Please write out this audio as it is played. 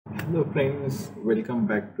Hello friends, welcome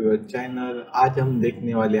back to your channel. आज हम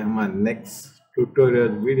देखने वाले हैं हमारा नेक्स्ट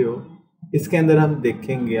ट्यूटोरियल वीडियो। इसके अंदर हम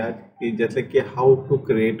देखेंगे आज कि जैसे कि how to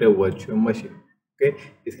create a virtual machine. Okay,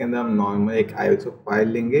 इसके अंदर हम नॉर्मल एक आईएसओ फाइल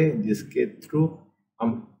लेंगे जिसके थ्रू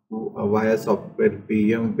हम वाया सॉफ्टवेयर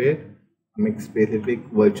VMware हम एक स्पेसिफिक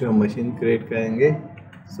वर्चुअल मशीन क्रिएट करेंगे।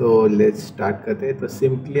 सो लेट्स स्टार्ट करते हैं। तो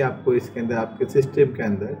सिंपली आपको इसके अंदर आपके सिस्टम के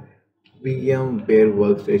अंदर VMware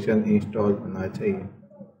वर्कस्टेशन इंस्टॉल होना चाहिए।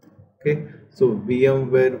 ओके, सो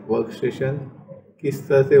VMware वर्कस्टेशन किस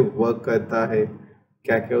तरह से वर्क करता है,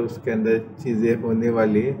 क्या क्या उसके अंदर चीज़ें होने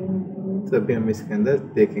वाली है, सभी हम इसके अंदर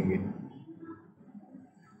देखेंगे।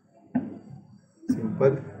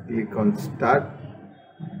 Simple click on start.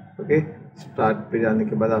 Okay, start पे जाने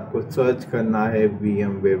के बाद आपको सर्च करना है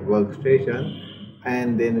VMware workstation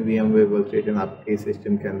and then VMware workstation आपके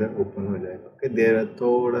सिस्टम के अंदर ओपन हो जाएगा। ओके, देर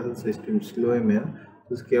थोड़ा सा सिस्टम स्लो है मेरा,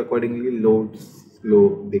 उसके अकॉर्डिंगली लोड स्लो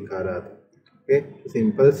दिखा रहा था। ओके,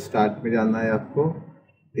 सिंपल स्टार्ट में जाना है आपको,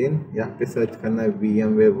 देन यहाँ पे सर्च करना है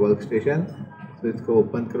VMware वर्कस्टेशन। तो इसको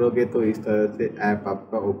ओपन करोगे तो इस तरह से ऐप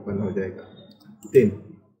आपका ओपन हो जाएगा। देन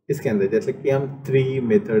इसके अंदर जैसे कि हम 3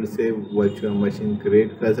 मेथड से वर्चुअल मशीन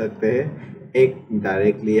क्रिएट कर सकते हैं। एक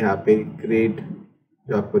डायरेक्टली यहाँ पे क्रिएट,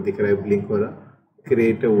 जो आपको दिख रहा है ब्लिंक हो रहा,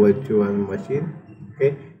 create a virtual machine.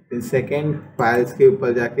 Okay, second files के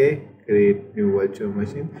ऊपर जाके क्रिएट न्यू वर्चुअल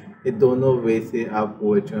मशीन। ये दोनों वे से आप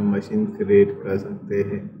वर्चुअल मशीन क्रिएट कर सकते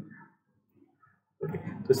हैं। ओके,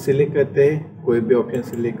 तो सिलेक्ट करते हैं, कोई भी ऑप्शन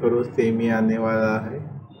सिलेक्ट करो, सेम ही आने वाला है।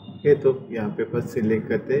 ओके, तो यहाँ पे बस सिलेक्ट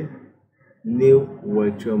करते न्यू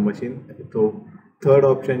वर्चुअल मशीन। तो थर्ड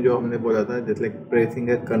ऑप्शन जो हमने बोला था, जैसे प्रेसिंग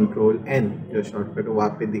Ctrl+N जो शॉर्टकट वहाँ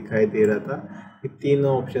पे दिखाई दे रहा था, ये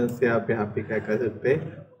तीनों ऑप्शन से आप यहाँ पे क्या कर सकते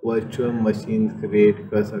हैं, वर्चुअल मशीन क्रिएट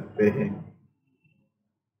कर सकते हैं।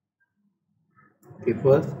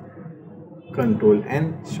 First Ctrl+N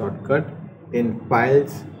shortcut, in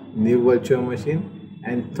files new virtual machine,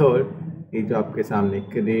 and third ये जो आपके सामने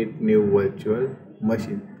क्रिएट न्यू वर्चुअल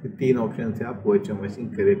मशीन। ये 3 ऑप्शन से आप वर्चुअल मशीन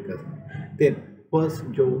क्रिएट कर सकते हैं। देन फर्स्ट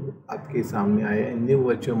जो आपके सामने आया है new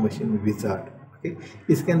virtual machine wizard. Okay,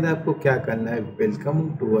 इसके अंदर आपको क्या करना है, welcome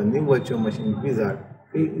to a new virtual machine wizard.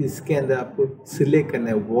 इसके अंदर आपको सिलेक्ट करना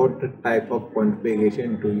है what type of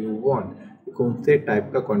configuration do you want, कौन से टाइप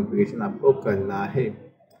का कॉन्फ़िगरेशन आपको करना है।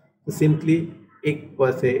 तो सिंपली एक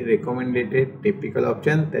बस है recommended typical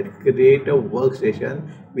option that create a workstation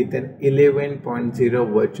with an 11.0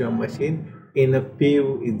 virtual machine in a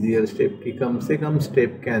few easier step। कि कम से कम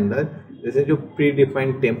स्टेप के अंदर, जैसे जो प्री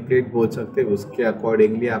डिफाइंड टेम्पलेट बोल सकते हैं, उसके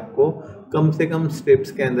अकॉर्डिंगली आपको कम से कम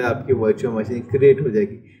स्टेप्स के अंदर आपकी वर्चुअल मशीन क्रिएट हो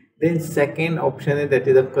जाएगी। देन सेकेंड ऑप्शन है दैट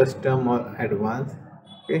इज अ कस्टम और एडवांस।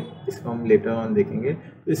 ओके, इसको हम लेटर ऑन देखेंगे।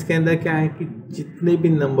 तो इसके अंदर क्या है कि जितने भी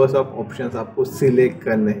नंबर्स ऑफ ऑप्शंस आपको सिलेक्ट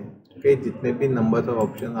करने हैं, ओके, जितने भी नंबर्स ऑफ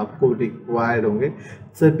ऑप्शन आपको रिक्वायर्ड होंगे,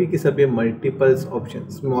 सभी के सभी multiples option,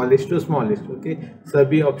 smallest to smallest, okay,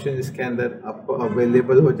 सभी ऑप्शन इसके अंदर आपको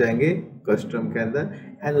अवेलेबल हो जाएंगे कस्टम के अंदर,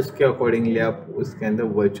 एंड उसके अकॉर्डिंगली आप उसके अंदर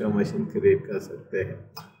वर्चुअल मशीन क्रिएट कर सकते हैं।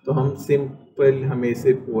 तो हम सिंपल, हमें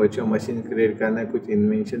सिर्फ वर्चुअल मशीन क्रिएट करना है, कुछ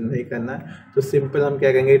इन्वेंशन नहीं करना है। तो सिंपल हम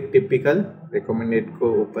क्या करेंगे, टिपिकल रिकमेंडेड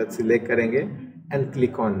को ऊपर सिलेक्ट करेंगे and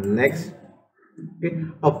click on next. Okay,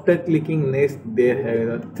 after clicking next there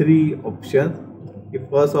are 3 options. The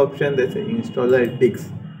first option that's installer disk।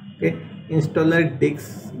 okay, installer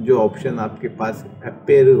disk जो ऑप्शन आपके पास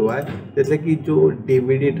अपेयर हुआ है, जैसे कि जो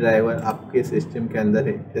DVD ड्राइवर आपके सिस्टम के अंदर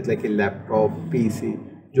है, जैसे कि लैपटॉप, PC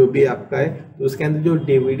जो भी आपका है, तो उसके अंदर जो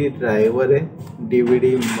DVD ड्राइवर है,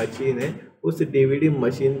 DVD मशीन है, उस DVD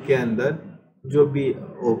मशीन के अंदर जो भी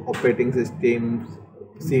ऑपरेटिंग सिस्टम,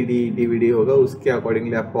 CD DVD होगा, उसके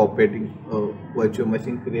अकॉर्डिंगली आपको ऑपरेटिंग वर्चुअल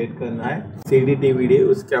मशीन क्रिएट करना है। CD DVD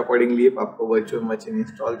उसके अकॉर्डिंगली आपको वर्चुअल मशीन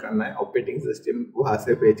इंस्टॉल करना है, ऑपरेटिंग सिस्टम वहाँ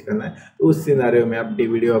से फेच करना है। तो उस सिनारियो में आप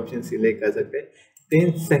DVD ऑप्शन सिलेक्ट कर सकते हैं।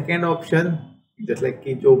 देन सेकेंड ऑप्शन, जैसे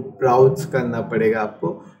कि जो ब्राउज करना पड़ेगा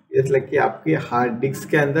आपको, जैसे कि आपके हार्ड डिस्क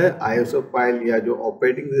के अंदर ISO फाइल या जो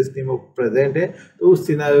ऑपरेटिंग सिस्टम वो प्रेजेंट है, तो उस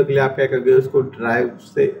सिनारियो के लिए आप क्या करोगे, उसको ड्राइव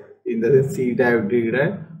से, in the C drive, D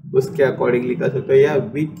drive, उसके अकॉर्डिंगली कर सकते हो। या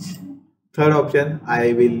विच third option,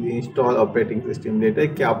 I will install operating system letter.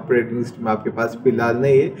 क्या ऑपरेटिंग सिस्टम आपके पास फिलहाल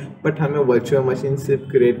नहीं है, बट हमें वर्चुअल मशीन सिर्फ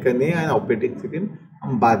क्रिएट करनी है, एंड ऑपरेटिंग सिस्टम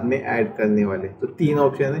हम बाद में ऐड करने वाले। तो 3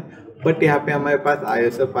 ऑप्शन है, बट यहाँ पे हमारे पास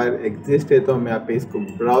ISO फाइल एग्जिस्ट है, तो हम यहाँ पे इसको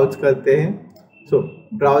ब्राउज करते हैं। सो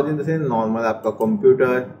browse in the sense normal आपका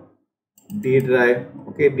computer, D drive,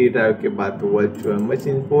 okay, D drive के बाद वर्चुअल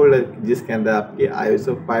मशीन फोल्डर जिसके अंदर आपकी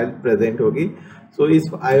ISO फाइल प्रेजेंट होगी। सो इस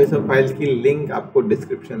ISO फाइल की लिंक आपको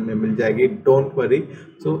डिस्क्रिप्शन में मिल जाएगी, डोंट वरी।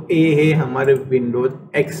 सो ये है हमारे विंडोज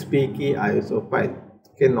XP की ISO फाइल।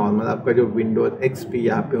 कि नॉर्मल आपका जो विंडोज एक्सपी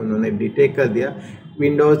यहाँ पे उन्होंने डिटेक्ट कर दिया,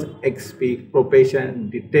 विंडोज एक्सपी प्रोफेशन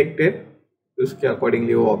डिटेक्टेड, उसके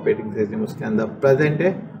अकॉर्डिंगली वो ऑपरेटिंग सिस्टम उसके अंदर प्रेजेंट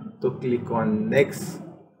है। तो क्लिक ऑन नेक्स्ट,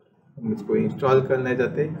 हम इसको इंस्टॉल करना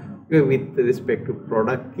चाहते हैं विथ रिस्पेक्ट टू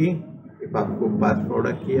प्रोडक्ट की। इफ आपको पास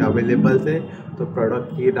प्रोडक्ट की अवेलेबल है तो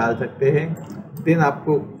प्रोडक्ट की डाल सकते हैं। देन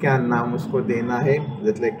आपको क्या नाम उसको देना है,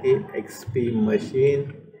 जैसे कि एक्सपी मशीन,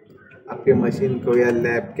 आपके मशीन को या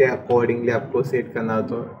लैब के अकॉर्डिंगली आपको सेट करना हो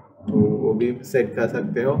तो वो भी सेट कर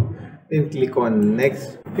सकते हो। Then click on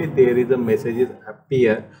next. Okay, there is a messages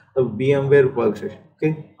appear VMware Workstation। Okay,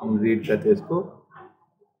 हम रीड करते हैं इसको।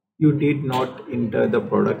 You did not enter the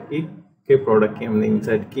product की, के प्रोडक्ट की हमने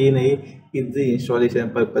इंसर्ट की नहीं इज इंस्टॉलेशन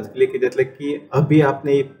पर्पज के लिए, कि जैसे कि अभी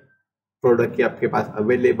आपने प्रोडक्ट की आपके पास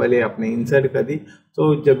अवेलेबल है, आपने इंसर्ट कर दी,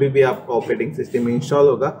 तो जब भी आपका ऑपरेटिंग सिस्टम इंस्टॉल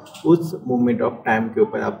होगा उस मोमेंट ऑफ टाइम के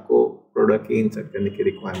ऊपर आपको प्रोडक्ट की इंसर्ट करने की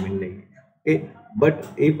रिक्वायरमेंट नहीं है। ओके,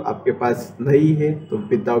 बट इफ आपके पास नहीं है तो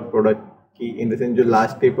विदाउट प्रोडक्ट की इन द सेंस जो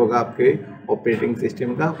लास्ट स्टेप होगा आपके ऑपरेटिंग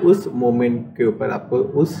सिस्टम का, उस मोमेंट के ऊपर आपको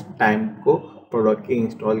उस टाइम को प्रोडक्ट की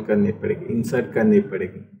इंस्टॉल करनी पड़ेगी, इंसर्ट करनी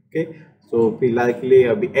पड़ेगी। ओके, सो फिलहाल के लिए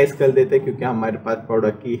अभी एस कर देते हैं क्योंकि हमारे पास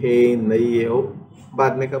प्रोडक्ट की है नहीं है, वो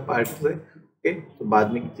बाद में का पार्ट है। ओके, तो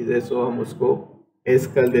बाद में की चीज़ें सो हम उसको एस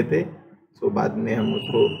कर देते, सो बाद में हम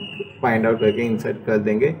उसको फाइंड आउट करके इंसर्ट कर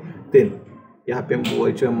देंगे। देन यहाँ पे हम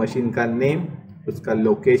वर्चुअल मशीन का नेम, उसका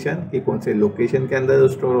लोकेशन कि कौन से लोकेशन के अंदर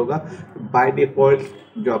स्टोर होगा। बाय डिफ़ॉल्ट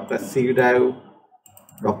जो आपका सी ड्राइव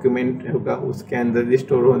डॉक्यूमेंट होगा उसके अंदर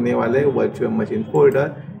स्टोर होने वाले वर्चुअल मशीन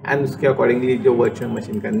फोल्डर, एंड उसके अकॉर्डिंगली जो वर्चुअल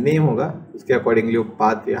मशीन का नेम होगा उसके अकॉर्डिंगली वो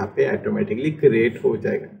पाथ यहाँ पे ऑटोमेटिकली क्रिएट हो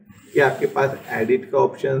जाएगा। ये आपके पास एडिट का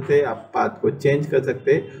ऑप्शन है, आप पाथ को चेंज कर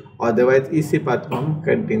सकते हैं, अदरवाइज इसी पाथ को हम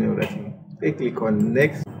कंटिन्यू रखेंगे। Click on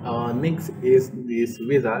next. Next is this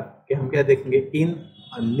wizard कि हम क्या देखेंगे इन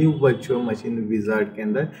न्यू वर्चुअल मशीन विजार्ड के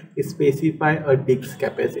अंदर स्पेसिफाई अ डिस्क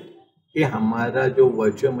कैपेसिटी, कि हमारा जो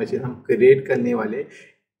वर्चुअल मशीन हम क्रिएट करने वाले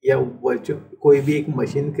या वर्चुअल कोई भी एक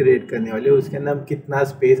मशीन क्रिएट करने वाले उसके अंदर हम कितना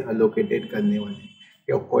स्पेस अलोकेटेड करने वाले हैं,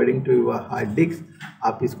 कि according to your hard disk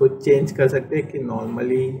आप इसको चेंज कर सकते हैं। कि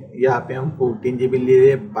नॉर्मली यहाँ पे हम 14 GB ले रहे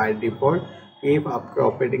हैं बाय डिफ़ॉल्ट, इफ आपके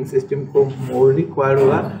ऑपरेटिंग सिस्टम को मोर रिक्वायर्ड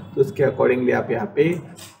होगा तो उसके अकॉर्डिंगली आप यहाँ पे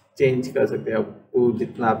चेंज कर सकते हैं, आपको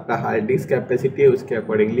जितना आपका हार्ड डिस्क कैपेसिटी है उसके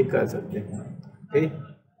अकॉर्डिंगली कर सकते हैं। ओके,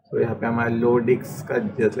 तो यहाँ पे हमारा लो डिस्क का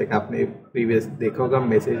जैसे कि आपने प्रीवियस देखा होगा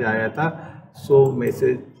मैसेज आया था, सो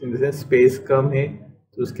message in the sense space कम है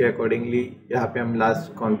तो उसके अकॉर्डिंगली यहाँ पे हम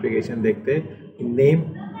लास्ट कॉन्फ़िगरेशन देखते हैं। Name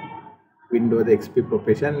Windows XP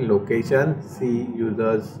profession, location सी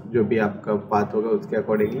यूजर्स जो भी आपका पाथ होगा उसके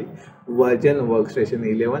अकॉर्डिंगली, वर्जन वर्कस्टेशन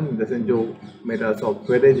 11 जैसे जो मेरा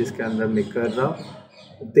सॉफ्टवेयर है जिसके अंदर मैं कर रहा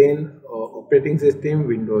हूँ। Then operating system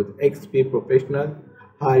Windows XP professional,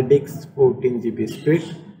 hard disk 14 GB speed,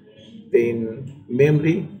 then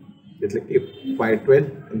memory जैसे कि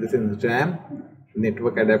 512 this is RAM,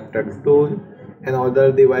 network adapter tool and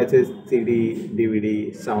other devices CD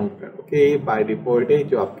DVD sound card. Okay, by default है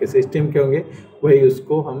जो आपके सिस्टम के होंगे वही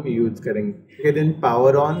उसको हम यूज़ करेंगे। Okay, then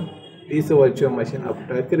power on this virtual machine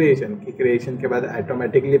after creation, की क्रिएशन के बाद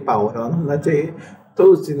ऑटोमेटिकली पावर ऑन होना चाहिए, तो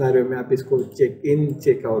उस सिनारियो में आप इसको चेक इन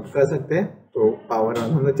चेकआउट कर सकते हैं, तो पावर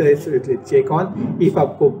ऑन होना चाहिए इसलिए चेक ऑन। इफ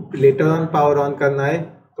आपको लेटर ऑन पावर ऑन करना है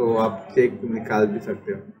तो आप चेक निकाल भी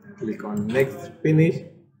सकते हो। Click on next, finish.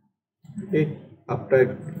 Okay, after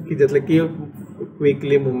कि जैसे कि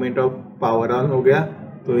quickly movement of power on हो गया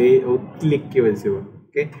तो ये वो क्लिक की वजह से हुआ।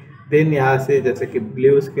 ओके, देन यहाँ से जैसे कि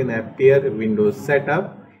blue screen appear Windows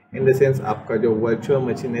setup, in the sense आपका जो वर्चुअल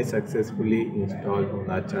मशीन है सक्सेसफुली इंस्टॉल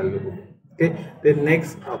होना चालू हो। Okay, then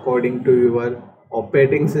next according to your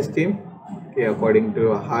operating system के according to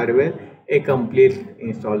your hardware A complete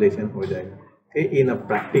installation हो जाएगा। इन अ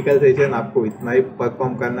प्रैक्टिकल सेशन आपको इतना ही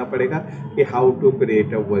परफॉर्म करना पड़ेगा कि how to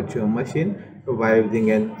create a virtual machine by using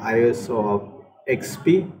N iOS of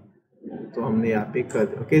XP। तो हमने यहाँ पे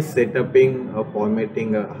कर ओके सेटअपिंग,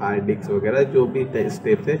 फॉर्मेटिंग हार्ड डिस्क वगैरह जो भी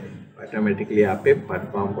स्टेप्स है ऑटोमेटिकली यहाँ पे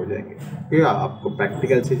परफॉर्म हो जाएंगे। क्योंकि आपको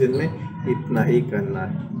प्रैक्टिकल सेशन में इतना ही करना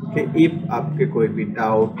है। ओके, इफ आपके कोई भी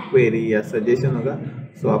डाउट, क्वेरी या सजेशन होगा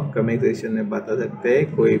तो आप कमेंट सेक्शन में बता सकते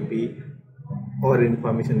हैं। कोई भी और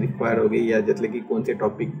इन्फॉर्मेशन रिक्वायर होगी या जैसे कि कौन से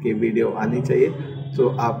टॉपिक की वीडियो आनी चाहिए तो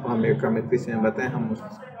आप हमें कमेंट सेक्शन में बताएं, हम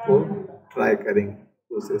उसको ट्राई करेंगे,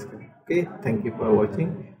 कोशिश करें। Okay, thank you for watching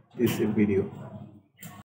this video.